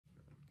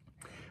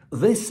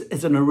This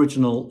is an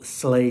original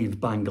slave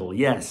bangle.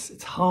 Yes,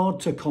 it's hard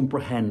to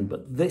comprehend,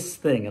 but this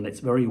thing, and it's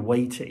very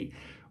weighty,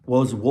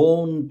 was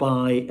worn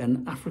by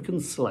an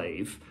African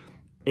slave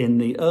in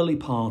the early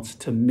part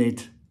to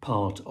mid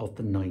part of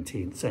the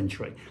 19th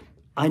century.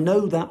 I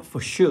know that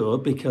for sure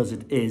because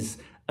it is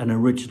an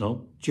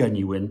original,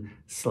 genuine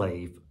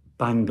slave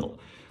bangle.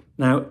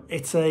 Now,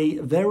 it's a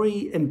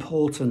very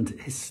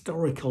important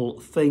historical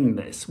thing,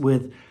 this,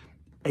 with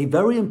a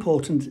very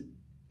important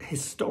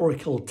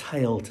historical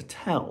tale to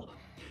tell.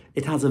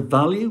 It has a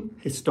value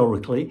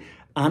historically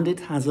and it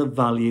has a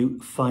value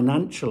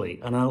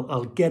financially, and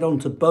I'll get on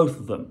to both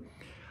of them.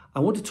 I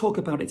want to talk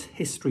about its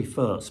history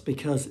first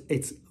because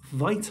it's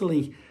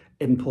vitally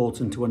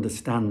important to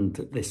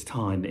understand this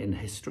time in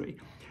history.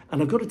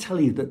 And I've got to tell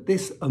you that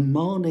this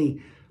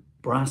Omani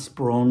brass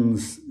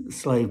bronze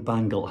slave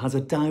bangle has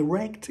a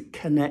direct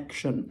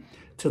connection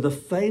to the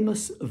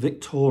famous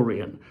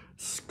Victorian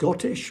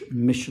Scottish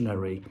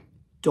missionary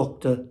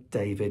Dr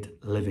David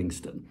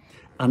Livingstone.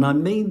 And I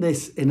mean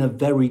this in a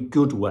very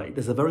good way.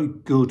 There's a very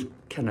good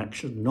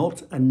connection,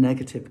 not a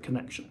negative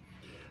connection.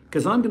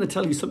 Because I'm going to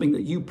tell you something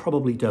that you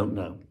probably don't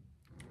know.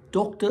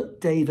 Dr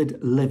David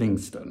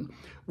Livingstone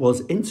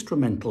was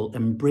instrumental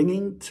in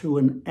bringing to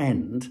an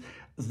end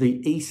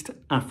the East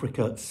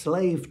Africa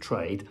slave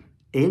trade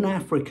in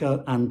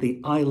Africa and the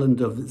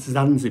island of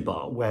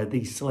Zanzibar, where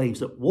these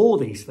slaves that wore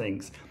these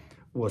things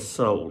were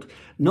sold,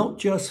 not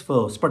just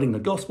for spreading the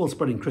gospel,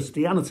 spreading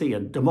Christianity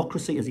and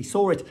democracy as he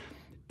saw it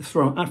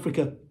from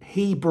Africa.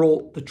 He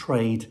brought the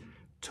trade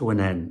to an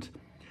end.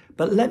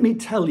 But let me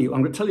tell you,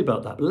 I'm going to tell you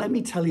about that. Let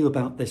me tell you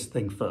about this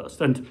thing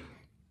first. And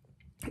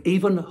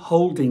even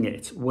holding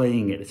it,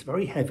 weighing it, it's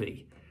very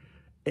heavy.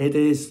 It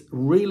is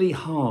really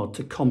hard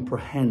to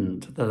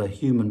comprehend that a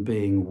human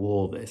being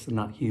wore this and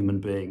that human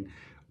being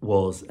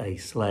was a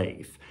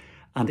slave.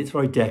 And it's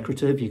very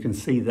decorative. You can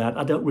see that.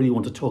 I don't really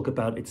want to talk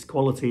about its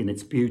quality and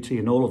its beauty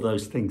and all of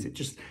those things.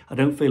 I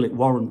don't feel it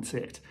warrants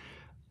it.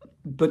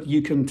 But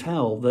you can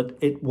tell that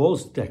it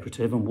was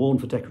decorative and worn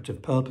for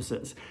decorative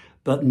purposes,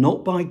 but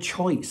not by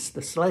choice.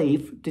 The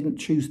slave didn't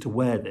choose to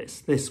wear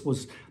this. This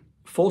was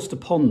forced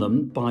upon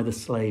them by the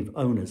slave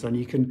owners. And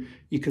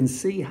you can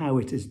see how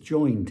it is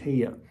joined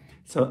here.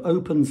 So it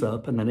opens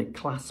up and then it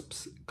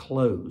clasps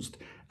closed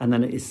and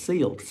then it is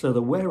sealed. So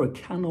the wearer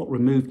cannot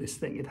remove this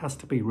thing. It has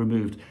to be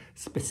removed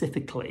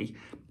specifically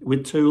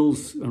with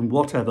tools and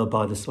whatever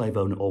by the slave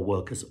owner or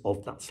workers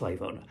of that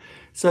slave owner.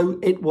 So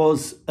it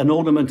was an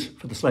ornament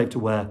for the slave to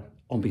wear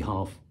on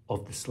behalf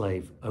of the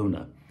slave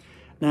owner.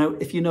 Now,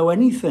 if you know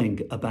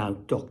anything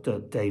about Dr.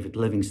 David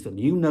Livingstone,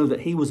 you know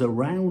that he was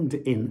around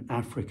in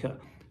Africa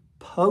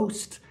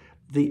post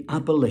the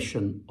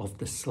abolition of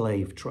the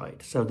slave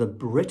trade. So the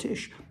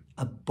British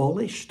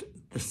abolished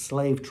the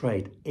slave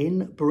trade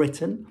in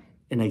Britain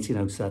in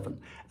 1807,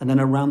 and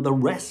then around the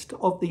rest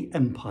of the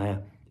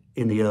empire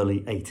in the early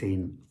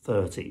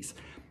 1830s.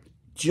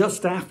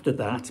 Just after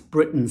that,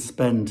 Britain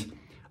spent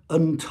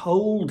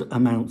untold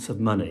amounts of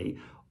money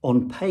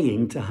on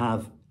paying to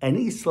have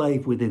any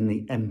slave within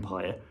the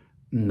empire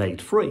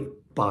made free,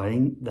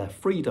 buying their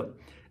freedom.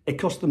 It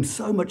cost them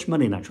so much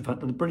money, in actual fact,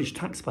 that the British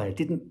taxpayer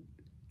didn't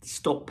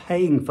stop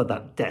paying for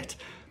that debt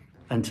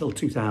until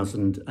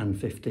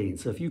 2015.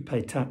 So if you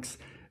pay tax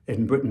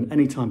in Britain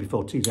any time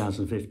before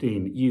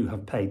 2015, you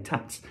have paid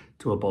tax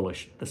to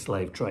abolish the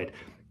slave trade.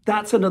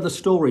 That's another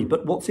story.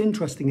 But what's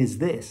interesting is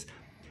this,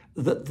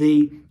 that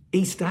the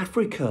East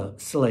Africa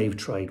slave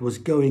trade was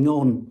going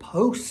on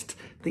post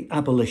the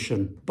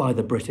abolition by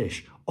the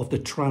British of the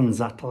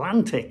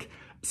transatlantic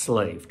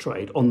slave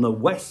trade on the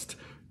west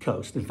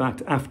coast. In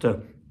fact,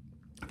 after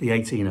the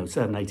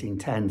 1807,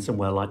 1810,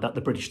 somewhere like that,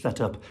 the British set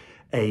up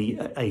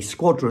a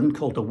squadron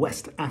called the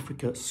West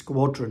Africa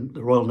Squadron,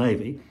 the Royal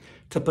Navy,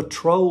 to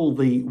patrol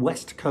the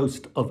west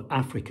coast of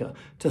Africa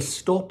to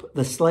stop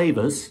the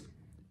slavers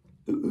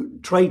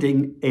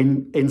trading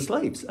in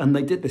slaves. And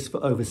they did this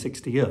for over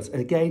 60 years.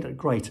 And again, a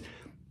great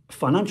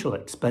financial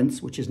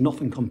expense, which is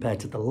nothing compared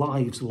to the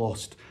lives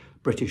lost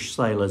British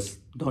sailors,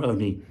 not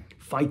only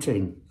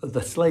fighting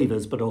the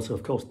slavers, but also,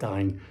 of course,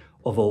 dying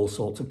of all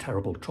sorts of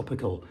terrible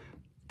tropical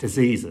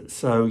diseases.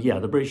 So, yeah,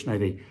 the British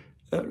Navy,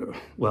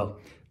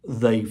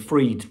 they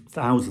freed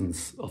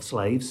thousands of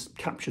slaves,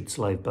 captured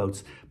slave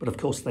boats, but of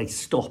course they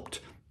stopped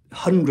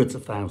hundreds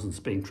of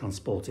thousands being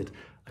transported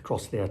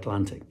across the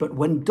Atlantic. But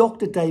when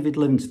Dr. David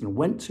Livingstone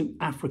went to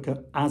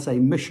Africa as a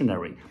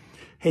missionary,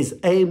 his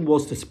aim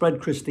was to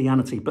spread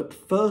Christianity, but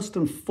first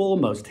and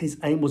foremost, his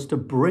aim was to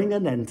bring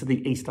an end to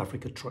the East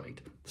Africa trade,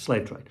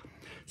 slave trade.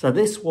 So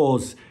this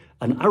was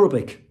an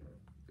Arabic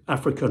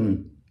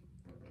African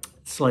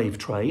slave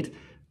trade.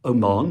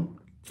 Oman,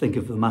 think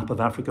of the map of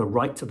Africa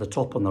right to the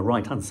top on the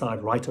right-hand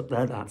side, right up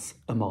there, that's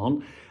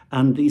Oman.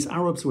 And these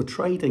Arabs were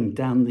trading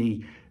down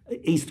the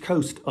east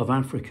coast of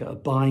Africa,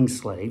 buying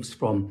slaves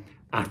from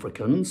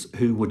Africans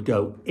who would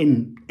go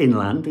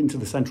inland into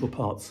the central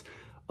parts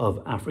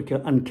of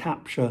Africa and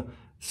capture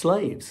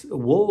slaves.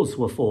 Wars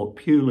were fought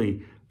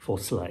purely for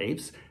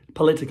slaves.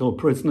 Political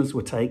prisoners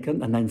were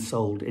taken and then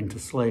sold into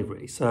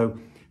slavery. So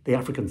The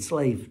African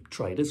slave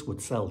traders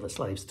would sell the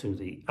slaves to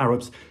the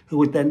Arabs, who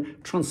would then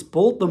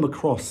transport them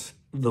across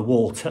the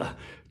water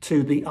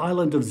to the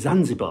island of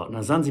Zanzibar.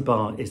 Now,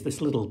 Zanzibar is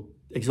this little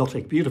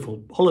exotic,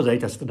 beautiful holiday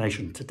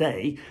destination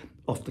today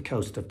off the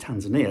coast of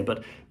Tanzania,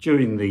 but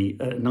during the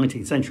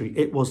 19th century,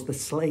 it was the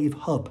slave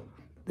hub.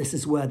 This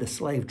is where the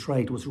slave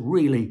trade was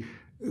really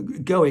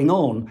going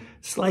on,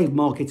 slave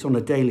markets on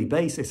a daily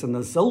basis, and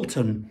the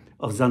Sultan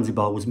of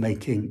Zanzibar was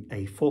making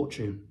a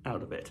fortune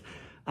out of it.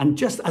 And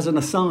just as an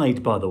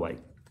aside, by the way,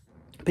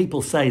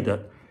 people say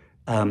that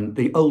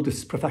the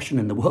oldest profession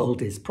in the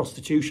world is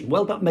prostitution.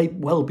 Well, that may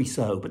well be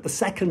so, but the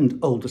second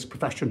oldest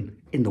profession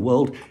in the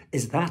world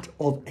is that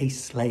of a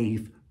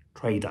slave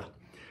trader.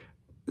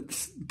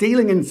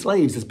 Dealing in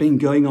slaves has been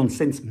going on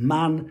since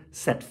man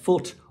set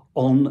foot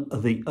on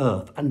the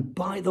earth. And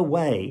by the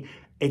way,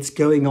 it's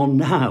going on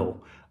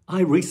now.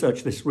 I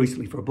researched this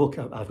recently for a book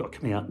I've got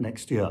coming out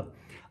next year.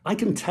 I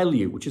can tell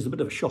you, which is a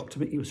bit of a shock to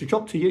me, it was a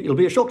shock to you, it'll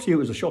be a shock to you, it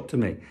was a shock to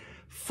me.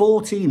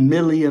 40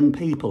 million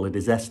people, it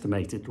is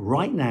estimated,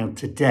 right now,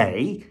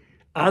 today,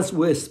 as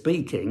we're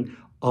speaking,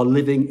 are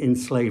living in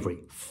slavery.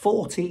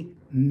 40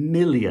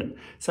 million.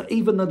 So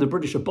even though the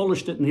British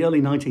abolished it in the early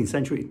 19th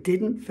century, it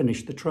didn't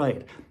finish the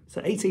trade.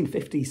 So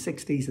 1850s,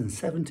 60s and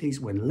 70s,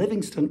 when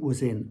Livingstone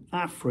was in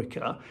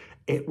Africa,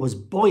 it was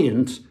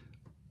buoyant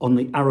on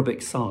the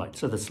Arabic side.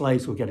 So the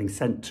slaves were getting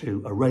sent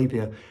to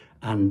Arabia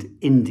and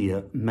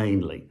India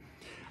mainly.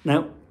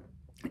 Now,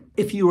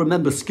 if you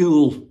remember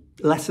school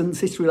lessons,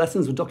 history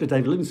lessons with Dr.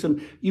 David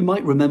Livingstone, you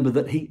might remember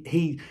that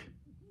he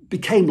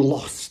became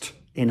lost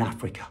in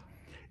Africa.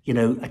 You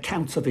know,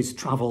 accounts of his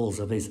travels,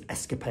 of his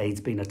escapades,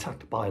 being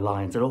attacked by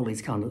lions and all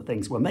these kind of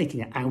things were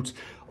making it out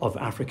of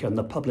Africa, and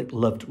the public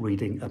loved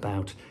reading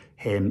about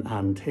him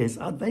and his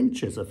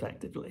adventures,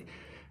 effectively.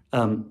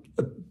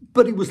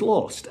 But he was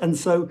lost. And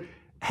so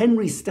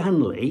Henry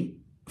Stanley,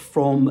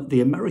 from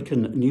the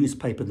American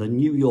newspaper, the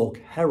New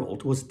York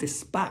Herald, was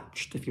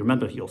dispatched, if you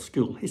remember your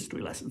school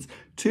history lessons,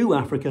 to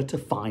Africa to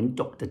find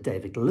Dr.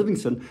 David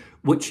Livingstone,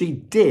 which he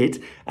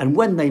did. And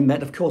when they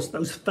met, of course,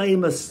 those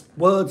famous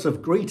words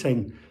of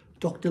greeting,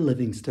 "Dr.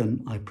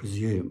 Livingstone, I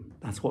presume."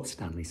 That's what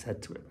Stanley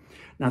said to him.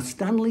 Now,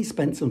 Stanley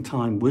spent some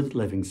time with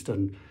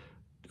Livingstone,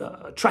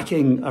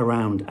 tracking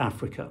around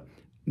Africa,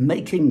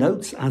 making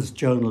notes as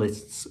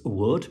journalists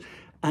would,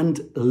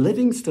 and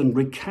Livingstone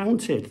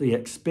recounted the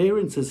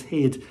experiences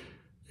he'd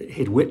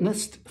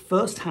witnessed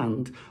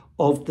firsthand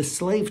of the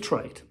slave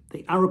trade,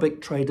 the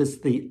Arabic traders,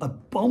 the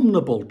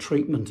abominable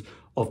treatment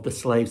of the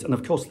slaves, and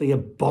of course the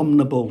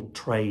abominable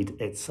trade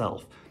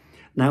itself.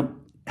 Now,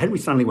 Henry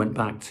Stanley went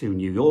back to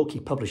New York. He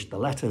published the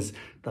letters.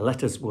 The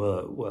letters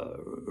were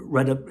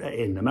read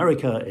in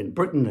America, in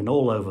Britain, and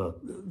all over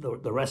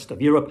the rest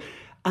of Europe.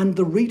 And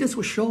the readers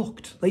were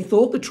shocked. They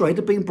thought the trade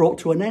had been brought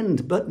to an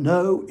end, but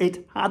no,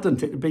 it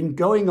hadn't. It had been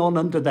going on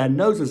under their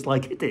noses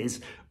like it is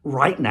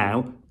right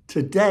now,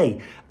 today.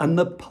 And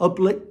the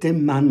public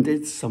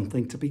demanded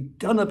something to be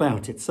done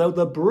about it. So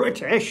the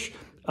British,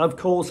 of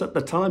course, at the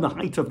time, the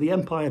height of the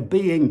empire,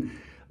 being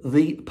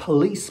the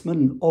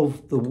policemen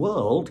of the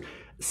world,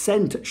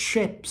 sent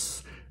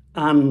ships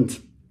and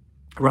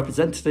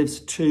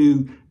representatives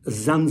to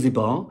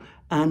Zanzibar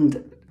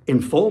and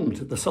informed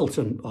the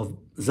Sultan of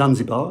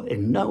Zanzibar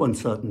in no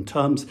uncertain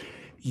terms,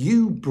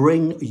 you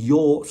bring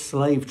your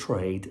slave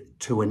trade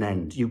to an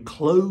end. You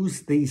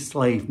close these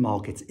slave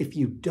markets. If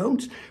you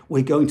don't,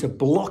 we're going to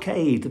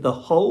blockade the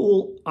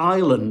whole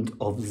island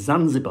of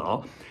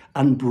Zanzibar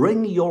and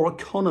bring your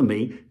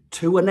economy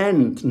to an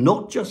end.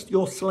 Not just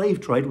your slave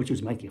trade, which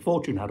was making a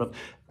fortune out of,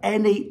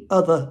 any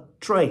other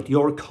trade.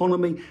 Your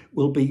economy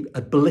will be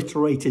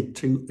obliterated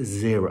to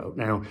zero.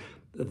 Now,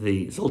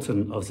 the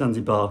Sultan of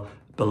Zanzibar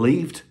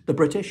believed the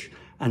British,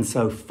 and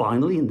so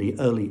finally in the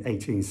early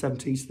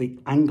 1870s, the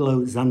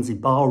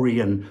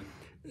Anglo-Zanzibarian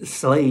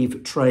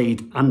slave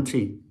trade,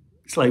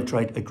 anti-slave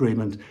trade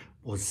agreement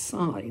was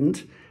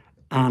signed,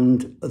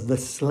 and the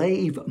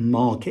slave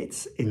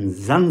markets in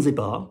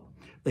Zanzibar,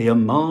 the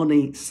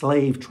Omani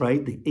slave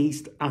trade, the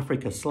East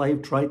Africa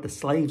slave trade, the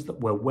slaves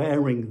that were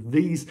wearing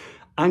these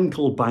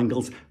ankle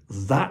bangles,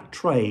 that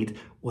trade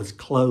was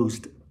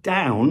closed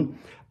down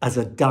as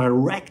a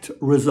direct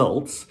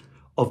result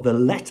of the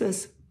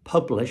letters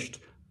published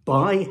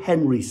by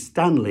Henry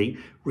Stanley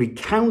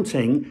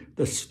recounting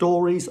the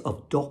stories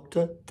of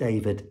Dr.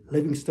 David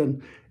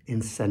Livingstone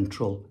in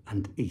Central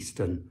and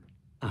Eastern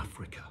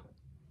Africa.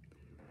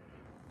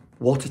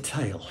 What a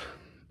tale.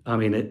 I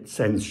mean, it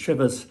sends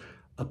shivers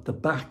up the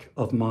back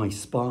of my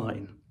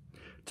spine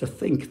to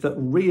think that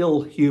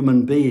real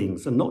human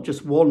beings, and not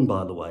just one,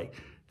 by the way,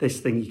 this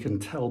thing you can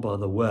tell by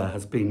the wear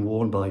has been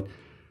worn by,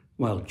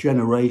 well,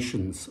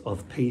 generations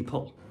of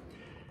people.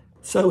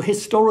 So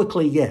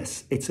historically,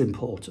 yes, it's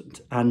important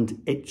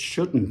and it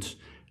shouldn't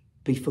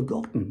be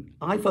forgotten.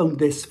 I've owned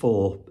this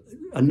for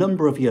a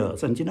number of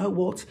years, and you know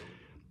what?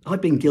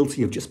 I've been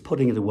guilty of just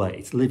putting it away.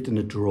 It's lived in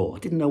a drawer. I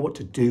didn't know what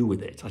to do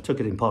with it. I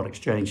took it in part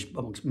exchange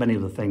amongst many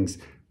other things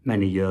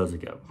many years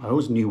ago. I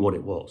always knew what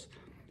it was.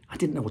 I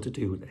didn't know what to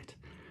do with it.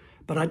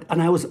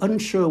 I was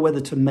unsure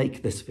whether to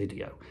make this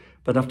video,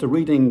 But after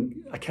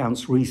reading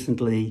accounts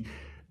recently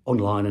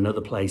online and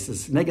other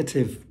places,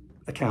 negative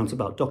accounts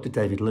about Dr.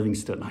 David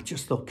Livingstone, I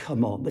just thought,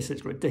 come on, this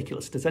is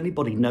ridiculous. Does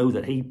anybody know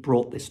that he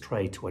brought this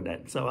trade to an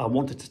end? So I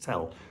wanted to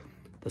tell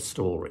the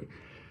story.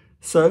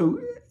 So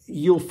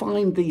you'll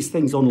find these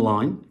things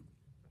online.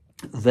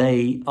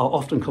 They are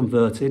often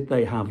converted.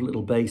 They have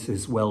little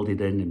bases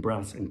welded in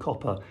brass and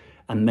copper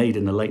and made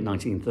in the late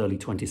 19th, early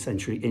 20th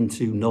century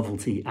into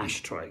novelty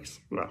ashtrays.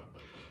 Well,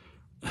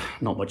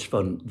 not much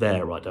fun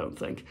there, I don't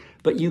think.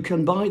 But you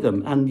can buy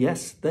them, and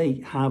yes,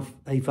 they have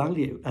a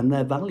value, and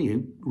their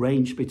value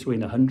range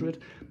between £100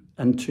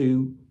 and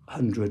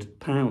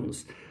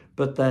 £200.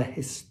 But their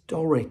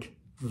historic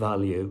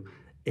value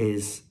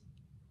is,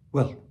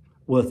 well,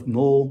 worth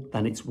more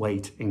than its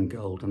weight in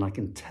gold. And I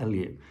can tell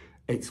you,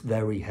 it's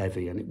very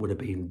heavy, and it would have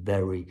been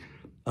very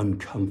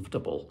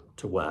uncomfortable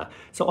to wear.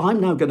 So I'm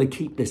now going to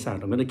keep this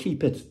out. I'm going to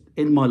keep it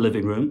in my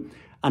living room.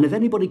 And if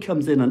anybody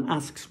comes in and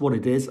asks what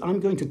it is,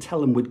 I'm going to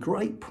tell them with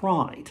great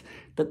pride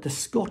that the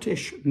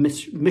Scottish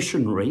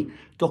missionary,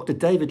 Dr.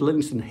 David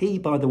Livingstone, he,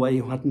 by the way,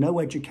 who had no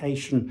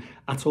education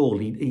at all,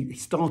 he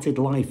started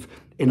life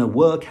in a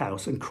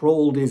workhouse and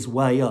crawled his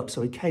way up.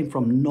 So he came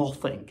from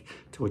nothing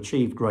to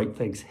achieve great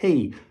things.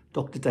 He,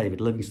 Dr.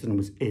 David Livingstone,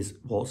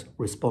 was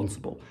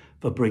responsible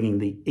for bringing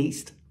the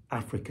East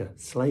Africa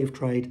slave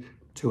trade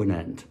to an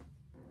end.